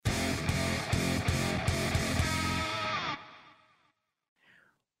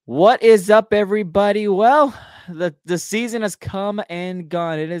What is up, everybody? Well, the season has come and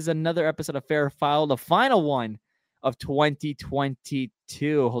gone. It is another episode of Fair File, the final one of 2022.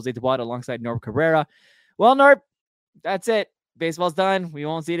 Jose Tabata alongside Norb Cabrera. Well, Norb, that's it. Baseball's done. We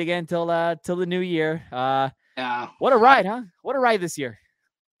won't see it again till the new year. Yeah, What a ride, huh? What a ride this year.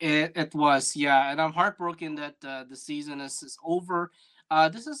 it was, yeah, and I'm heartbroken that the season is over.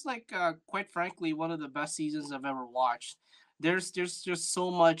 This is quite frankly, one of the best seasons I've ever watched. There's just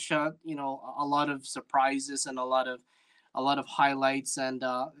so much, a lot of surprises and a lot of highlights and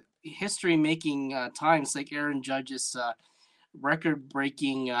history making times like Aaron Judge's record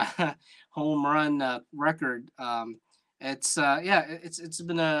breaking home run record. It's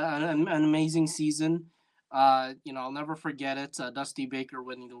been an amazing season. I'll never forget it. Dusty Baker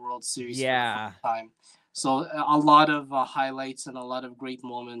winning the World Series for the first Yeah. time. So a lot of highlights and a lot of great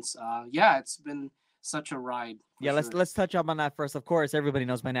moments. It's been such a ride. Yeah, Sure. let's touch up on that first. Of course, everybody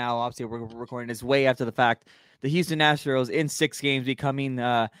knows by now. Obviously, we're recording this way after the fact. The Houston Astros in 6 games becoming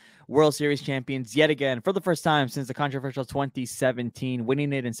World Series champions yet again for the first time since the controversial 2017,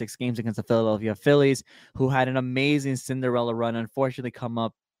 winning it in 6 games against the Philadelphia Phillies, who had an amazing Cinderella run. Unfortunately, come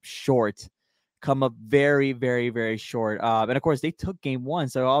up very, very, very short. And of course, they took game 1,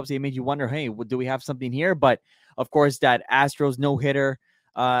 so obviously it made you wonder, hey, do we have something here? But of course, that Astros no hitter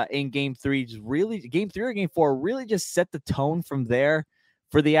in game 3, game 3 or game 4 really just set the tone from there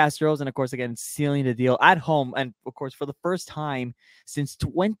for the Astros. And of course, again, sealing the deal at home. And of course, for the first time since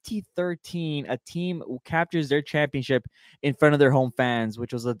 2013, a team captures their championship in front of their home fans,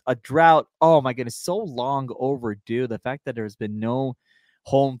 which was a drought. Oh my goodness, so long overdue. The fact that there's been no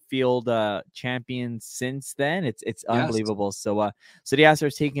home field champions since then, it's Yes. unbelievable. So the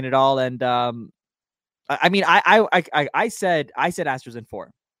Astros taking it all. And I mean, I said Astros in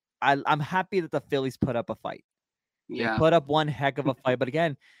 4. I'm happy that the Phillies put up a fight. They Yeah. put up one heck of a fight, but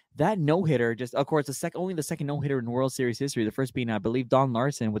again, that no hitter, just of course, only the second no hitter in World Series history. The first being, I believe, Don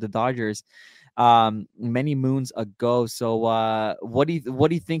Larson with the Dodgers, many moons ago. So, what do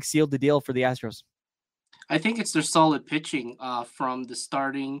you think sealed the deal for the Astros? I think it's their solid pitching from the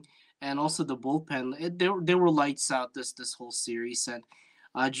starting and also the bullpen. They were lights out this whole series. And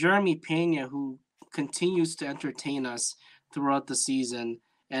Jeremy Pena, who continues to entertain us throughout the season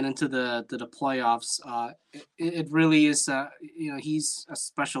and into the playoffs, it really is. He's a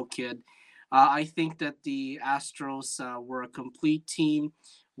special kid. I think that the Astros were a complete team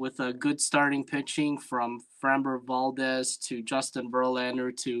with a good starting pitching from Framber Valdez to Justin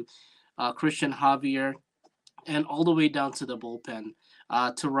Verlander to Christian Javier and all the way down to the bullpen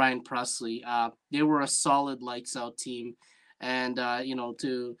to Ryan Presley. They were a solid lights out team, and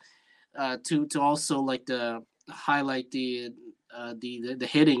to also like the highlight the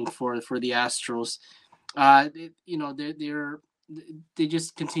hitting for the Astros. They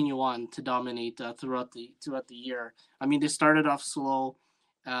just continue on to dominate throughout the year. I mean, they started off slow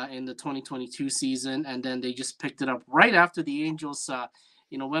in the 2022 season, and then they just picked it up right after the Angels,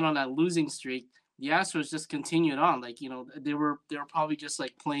 went on that losing streak. The Astros just continued on, they were probably just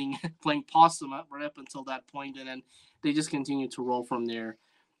like playing playing possum right up until that point, and then they just continued to roll from there,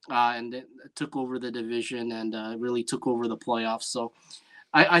 and it took over the division and really took over the playoffs. So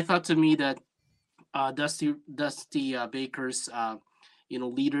I thought to me that Dusty Baker's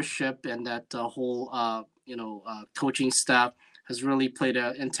leadership and that whole coaching staff has really played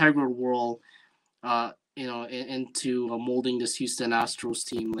an integral role into molding this Houston Astros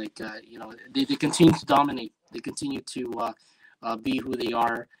team. They continue to dominate. They continue to be who they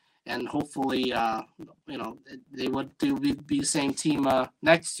are, and hopefully, they would be the same team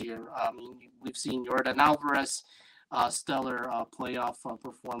next year. I mean, we've seen Jordan Alvarez, stellar playoff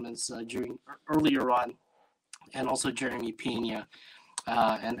performance during earlier on, and also Jeremy Pena,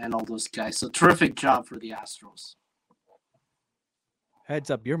 and all those guys. So terrific job for the Astros. Heads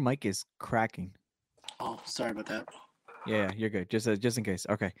up, your mic is cracking. Oh, sorry about that. Yeah, you're good. Just in case.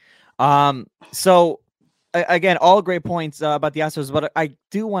 Okay. So again, all great points about the Astros, but I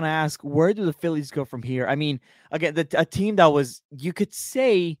do want to ask, where do the Phillies go from here? I mean, again, a team that was, you could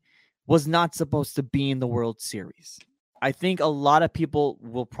say, was not supposed to be in the World Series. I think a lot of people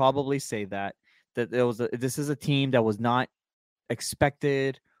will probably say that this is a team that was not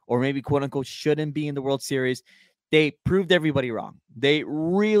expected, or maybe quote unquote shouldn't be in the World Series. They proved everybody wrong. They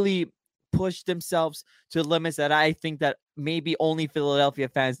really pushed themselves to limits that I think that maybe only Philadelphia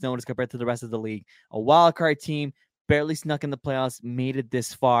fans notice compared to the rest of the league. A wild card team, barely snuck in the playoffs, made it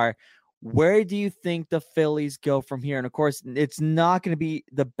this far. Where do you think the Phillies go from here? And of course, it's not going to be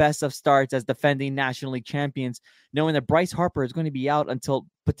the best of starts as defending National League champions, knowing that Bryce Harper is going to be out until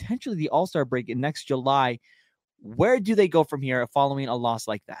potentially the All-Star break in next July. Where do they go from here following a loss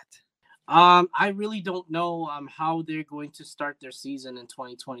like that? I really don't know how they're going to start their season in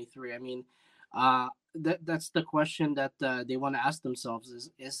 2023. I mean, that's the question that they want to ask themselves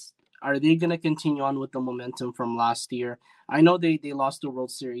is are they going to continue on with the momentum from last year? I know they lost the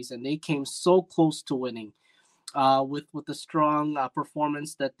World Series and they came so close to winning with the strong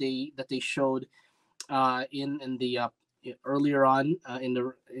performance that they showed in the earlier on in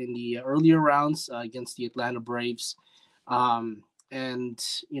the earlier rounds against the Atlanta Braves. And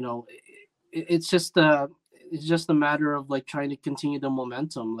you know it's just a matter of like trying to continue the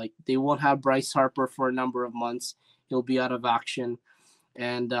momentum. Like they won't have Bryce Harper for a number of months. He'll be out of action,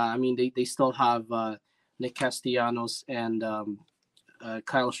 and I mean they still have Nick Castellanos and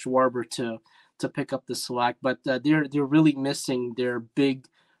Kyle Schwarber to pick up the slack, but they're really missing their big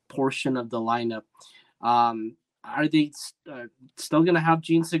portion of the lineup. Are they still going to have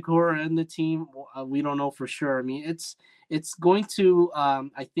Gene Segura in the team? We don't know for sure. I mean, it's going to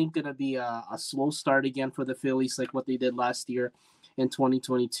I think going to be a slow start again for the Phillies, like what they did last year in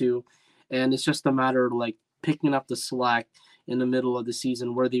 2022, and it's just a matter of like picking up the slack in the middle of the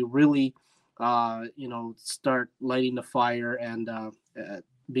season where they really start lighting the fire and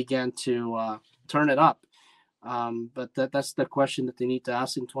began to turn it up. But that's the question that they need to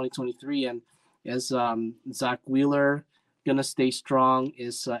ask in 2023. And is Zach Wheeler going to stay strong?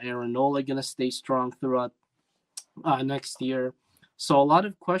 Is Aaron Nola going to stay strong throughout next year? So a lot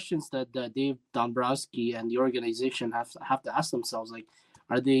of questions that Dave Dombrowski and the organization have to ask themselves. Like,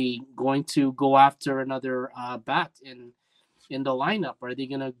 are they going to go after another bat in the lineup? Are they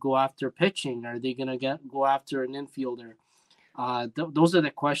going to go after pitching? Are they going to go after an infielder? Those are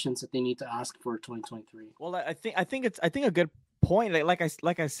the questions that they need to ask for 2023. Well, I think a good point,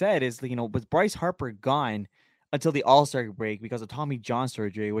 like I said, is with Bryce Harper gone until the All-Star break because of Tommy John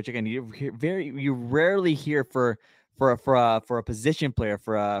surgery, which again you rarely hear for a position player,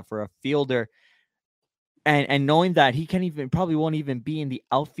 for a fielder, and knowing that he probably won't even be in the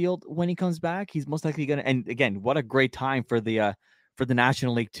outfield when he comes back. He's most likely gonna. And again, what a great time for the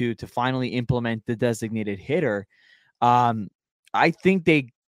National League to finally implement the designated hitter. I think they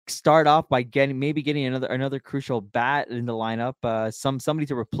start off by getting another crucial bat in the lineup, somebody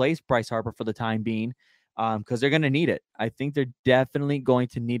to replace Bryce Harper for the time being, because they're going to need it. I think they're definitely going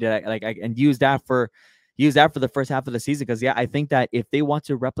to need it, and use that for the first half of the season. Because I think that if they want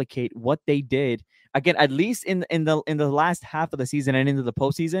to replicate what they did again, at least in the last half of the season and into the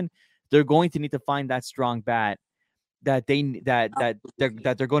postseason, they're going to need to find that strong bat that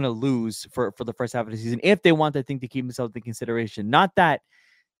they're going to lose for the first half of the season if they want that thing to keep themselves in consideration. Not that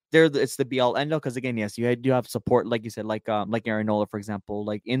it's the be all end all, because again, yes, you do have support, like you said, like Aaron Nola, for example,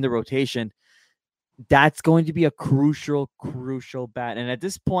 like in the rotation. That's going to be a crucial bat, and at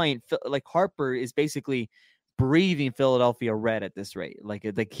this point, like Harper is basically breathing Philadelphia red at this rate. Like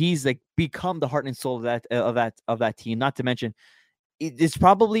he's like become the heart and soul of that team. Not to mention, it's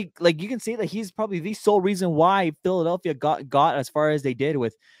probably like you can say that he's probably the sole reason why Philadelphia got as far as they did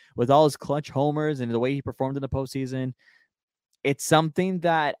with all his clutch homers and the way he performed in the postseason. It's something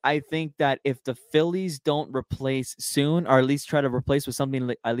that I think that if the Phillies don't replace soon, or at least try to replace with something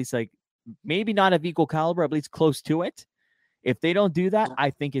like, at least like maybe not of equal caliber, at least close to it. If they don't do that, I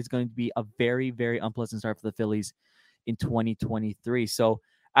think it's going to be a very, very unpleasant start for the Phillies in 2023. So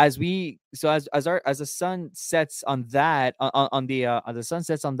as the sun sets on that, the sun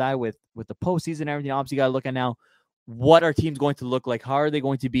sets on that with the postseason and everything, obviously you got to look at now what our team's going to look like. How are they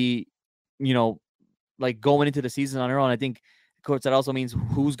going to be, like going into the season on their own? I think, of course, that also means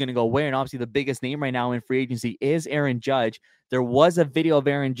who's going to go where. And obviously the biggest name right now in free agency is Aaron Judge. There was a video of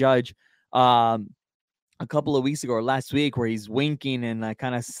Aaron Judge a couple of weeks ago or last week where he's winking and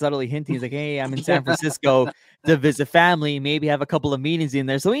kind of subtly hinting. He's like, hey, I'm in San Francisco to visit family, maybe have a couple of meetings in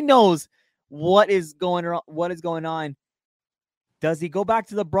there. So he knows what is going on. Does he go back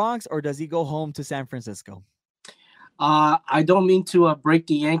to the Bronx or does he go home to San Francisco? I don't mean to break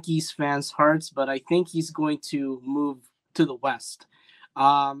the Yankees fans' hearts, but I think he's going to move to the West.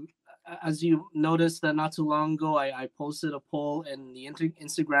 As you noticed that not too long ago, I posted a poll in the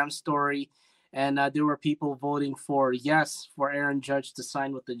Instagram story, and there were people voting for yes for Aaron Judge to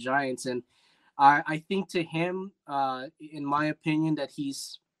sign with the Giants. And I think to him, in my opinion, that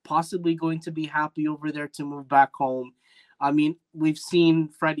he's possibly going to be happy over there to move back home. I mean, we've seen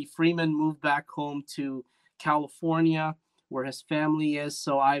Freddie Freeman move back home to California where his family is.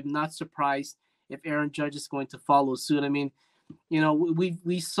 So I'm not surprised if Aaron Judge is going to follow suit. I mean,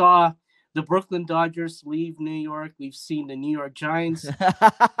 we saw the Brooklyn Dodgers leave New York. We've seen the New York Giants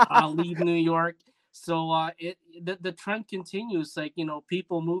leave New York. So the trend continues, like,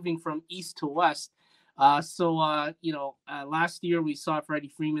 people moving from east to west. Last year we saw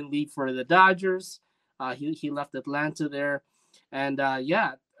Freddie Freeman leave for the Dodgers. He left Atlanta there, and I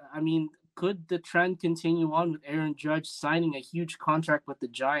mean, could the trend continue on with Aaron Judge signing a huge contract with the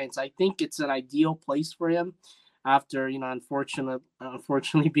Giants? I think it's an ideal place for him after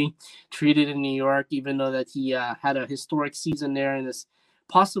unfortunately being treated in New York, even though that he had a historic season there in this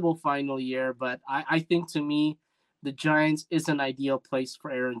possible final year. But I think to me, the Giants is an ideal place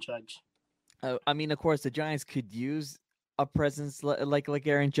for Aaron Judge. I mean, of course, the Giants could use a presence like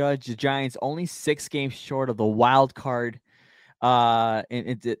Aaron Judge. The Giants only 6 games short of the wild card.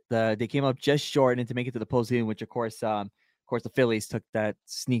 They came up just short and to make it to the postseason, which of course, the Phillies took that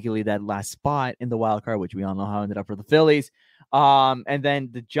sneakily that last spot in the wild card, which we all know how it ended up for the Phillies. And then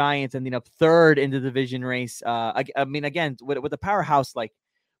the Giants ending up third in the division race. I mean, again, with a powerhouse like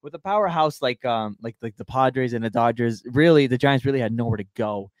the Padres and the Dodgers, really the Giants really had nowhere to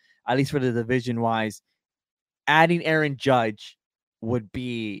go, at least for the division wise. Adding Aaron Judge would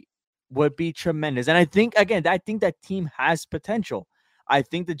be tremendous. And I think that team has potential. I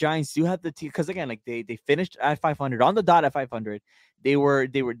think the Giants do have the team because again, like they finished at 500 on the dot at 500. They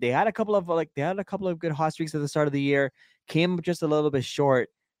had a couple of good hot streaks at the start of the year, came just a little bit short.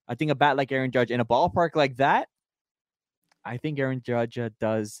 I think a bat like Aaron Judge in a ballpark like that, I think Aaron Judge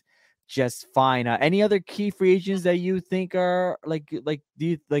does just fine. Any other key free agents that you think are like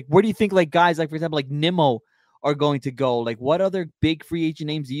where do you think like guys like for example like Nimmo are going to go? Like what other big free agent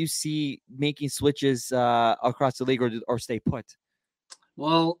names do you see making switches across the league or stay put?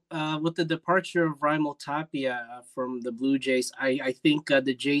 Well, with the departure of Raimel Tapia from the Blue Jays, I think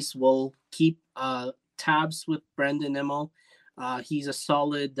the Jays will keep tabs with Brandon Nimmo. He's a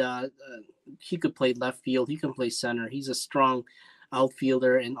solid. He could play left field. He can play center. He's a strong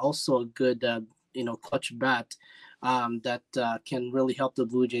outfielder and also a good, clutch bat that can really help the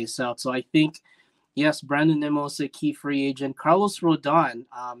Blue Jays out. So I think, yes, Brandon Nimmo is a key free agent. Carlos Rodon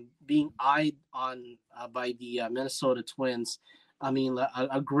being eyed on by the Minnesota Twins. I mean,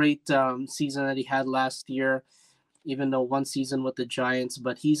 a great season that he had last year, even though one season with the Giants,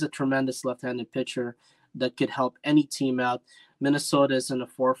 but he's a tremendous left-handed pitcher that could help any team out. Minnesota is in the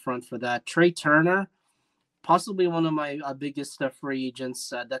forefront for that. Trey Turner, possibly one of my biggest free agents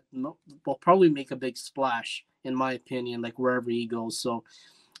that will probably make a big splash, in my opinion, like wherever he goes. So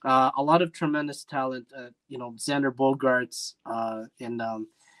a lot of tremendous talent, Xander Bogaerts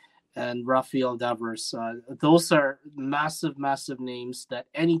and Rafael Devers. Those are massive, massive names that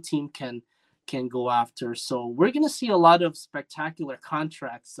any team can go after. So we're going to see a lot of spectacular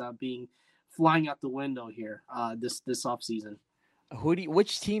contracts being flying out the window here this offseason.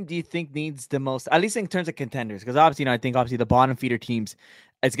 Which team do you think needs the most, at least in terms of contenders? Because obviously, I think obviously the bottom feeder teams,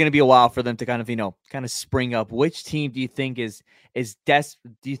 it's going to be a while for them to kind of spring up. Which team do you think do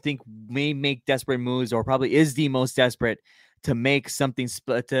you think may make desperate moves or probably is the most desperate to make something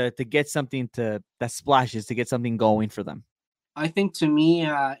to get something that splashes, to get something going for them? I think to me,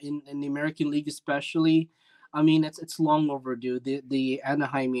 in the American League especially, I mean it's long overdue. The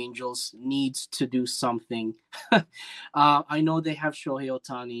Anaheim Angels needs to do something. I know they have Shohei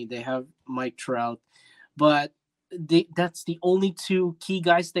Ohtani, they have Mike Trout, but that's the only two key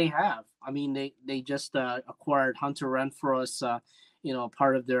guys they have. I mean they just acquired Hunter Renfroe,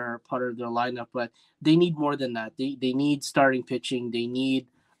 part of their lineup, but they need more than that. They need starting pitching. They need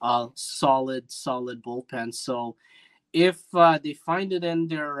solid bullpen. So if they find it in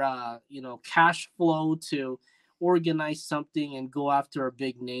their cash flow to organize something and go after a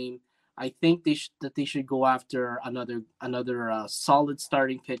big name, I think they should go after another solid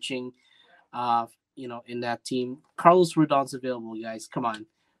starting pitching. In that team. Carlos Rodon's available, guys. Come on,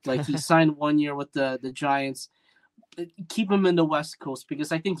 like he signed 1 year with the Giants. Keep him in the West Coast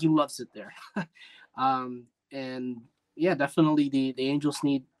because I think he loves it there. And yeah, definitely the Angels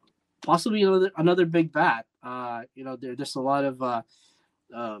need possibly another big bat. There's a lot of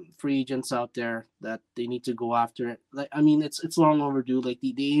free agents out there that they need to go after. Like, I mean, it's long overdue. Like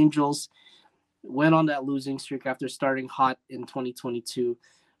the Angels went on that losing streak after starting hot in 2022,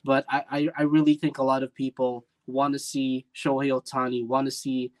 but I really think a lot of people want to see Shohei Ohtani, want to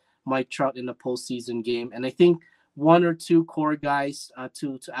see Mike Trout in the postseason game, and I think one or two core guys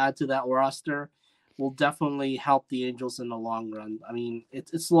to add to that roster will definitely help the Angels in the long run. I mean,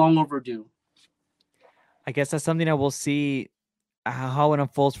 it's long overdue. I guess that's something that we'll see how it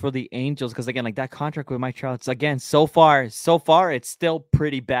unfolds for the Angels, because again, like that contract with Mike Trout, again, so far, it's still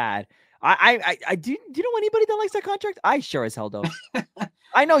pretty bad. I do you know anybody that likes that contract? I sure as hell don't.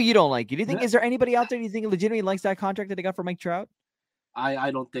 I know you don't like it. Do you think is there anybody out there do you think legitimately likes that contract that they got for Mike Trout?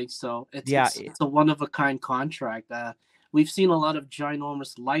 I don't think so. It's a one of a kind contract. we've seen a lot of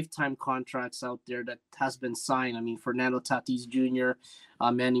ginormous lifetime contracts out there that has been signed. I mean, Fernando Tatis Jr.,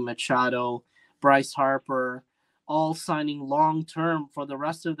 Manny Machado, Bryce Harper, all signing long term for the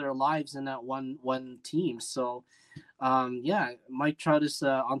rest of their lives in that one team. So, yeah, Mike Trout is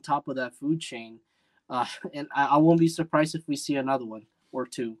on top of that food chain, and I won't be surprised if we see another one or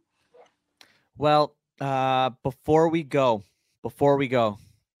two. Well, before we go,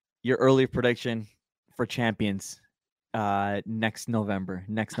 your early prediction for champions next November,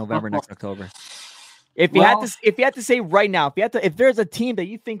 next October. If you had to say right now, if there's a team that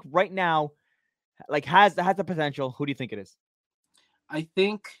you think right now like has the potential, who do you think it is? I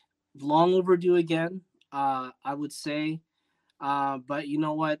think long overdue again. I would say, but you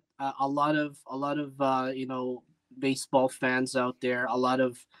know what? A lot of baseball fans out there, a lot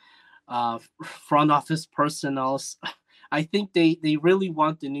of front office personnel. I think they really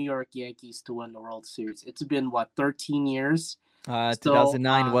want the New York Yankees to win the World Series. It's been what, 13 years.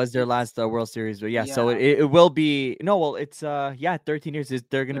 2009 was their last World Series, but yeah. So it will be 13 years.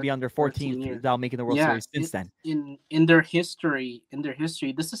 They're going to be under 14 without making the World Series since then. In their history,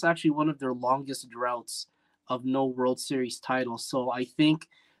 this is actually one of their longest droughts of no World Series titles. So I think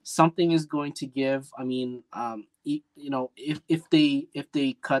something is going to give. I mean, if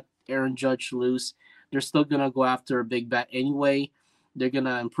they cut Aaron Judge loose, they're still going to go after a big bat anyway. They're going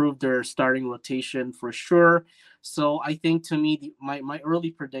to improve their starting rotation for sure. So I think, to me, my early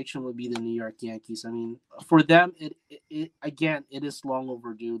prediction would be the New York Yankees. I mean, for them, it is long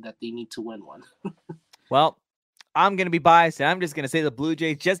overdue that they need to win one. Well, I'm going to be biased, and I'm just going to say the Blue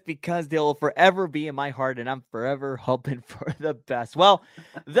Jays just because they'll forever be in my heart, and I'm forever hoping for the best. Well,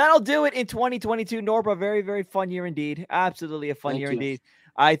 that'll do it in 2022. Norba, very, very fun year indeed. Absolutely a fun year indeed.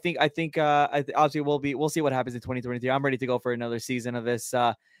 I think obviously we'll see what happens in 2023. I'm ready to go for another season of this.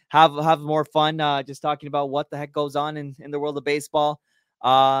 Have more fun just talking about what the heck goes on in the world of baseball.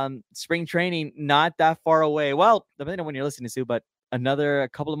 Spring training not that far away. Well, depending on when you're listening to, but a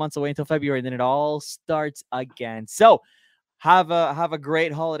couple of months away until February, and then it all starts again. So have a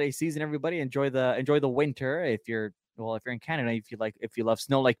great holiday season, everybody. Enjoy the winter. If you're in Canada, if you love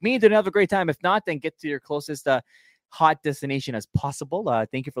snow like me, then have a great time. If not, then get to your closest hot destination as possible.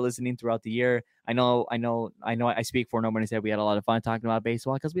 Thank you for listening throughout the year. I know I speak for nobody. Said we had a lot of fun talking about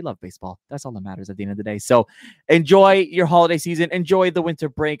baseball because we love baseball. That's all that matters at the end of the day. So enjoy your holiday season. Enjoy the winter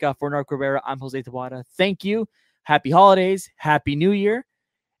break. For Narc Rivera, I'm Jose Tabata. Thank you. Happy holidays. Happy New Year.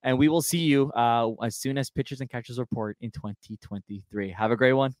 And we will see you as soon as Pitchers and Catchers report in 2023. Have a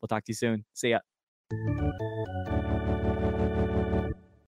great one. We'll talk to you soon. See ya.